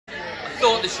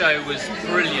thought the show was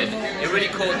brilliant. It really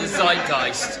caught the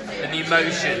zeitgeist and the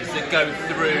emotions that go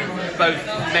through both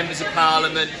members of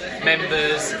parliament,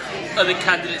 members, other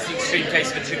candidates. The extreme case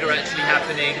of a trigger actually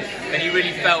happening, and you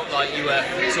really felt like you were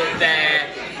sort of there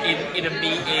in a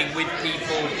meeting with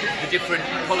people. The different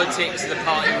politics of the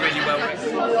party really well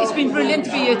represented. It's been brilliant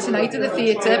to be here tonight at the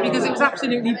theatre because it was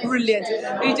absolutely brilliant.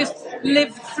 We just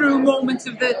lived through moments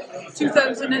of the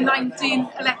 2019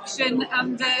 election,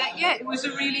 and yeah, it was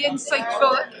a really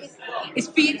insightful.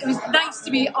 It was nice to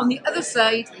be on the other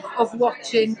side of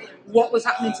watching what was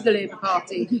happening to the Labour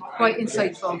Party. Quite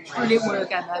insightful. Brilliant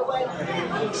work,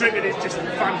 Emma. Triggered is just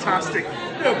fantastic.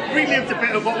 You know, relived a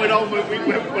bit of what went on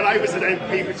when I was an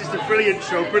MP. It was just a brilliant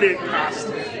show, brilliant cast,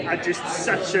 and just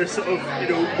such a sort of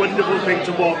wonderful thing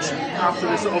to watch after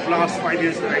the sort of last 5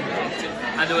 years of it.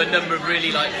 And there were a number of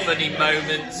really funny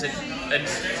moments and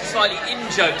slightly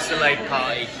in-jokes to the Labour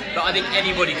Party, but I think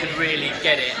anybody could really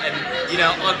get it. And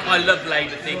I love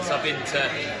Labour things. I've been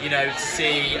to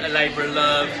see a Labour of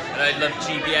Love, and I love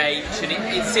GBH, and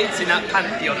it sits in that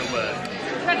pantheon of work.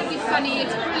 Incredibly funny,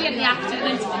 it's brilliantly acted,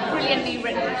 and it's brilliantly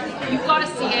written. You've got to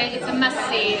see it, it's a must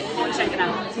see, go and check it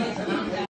out.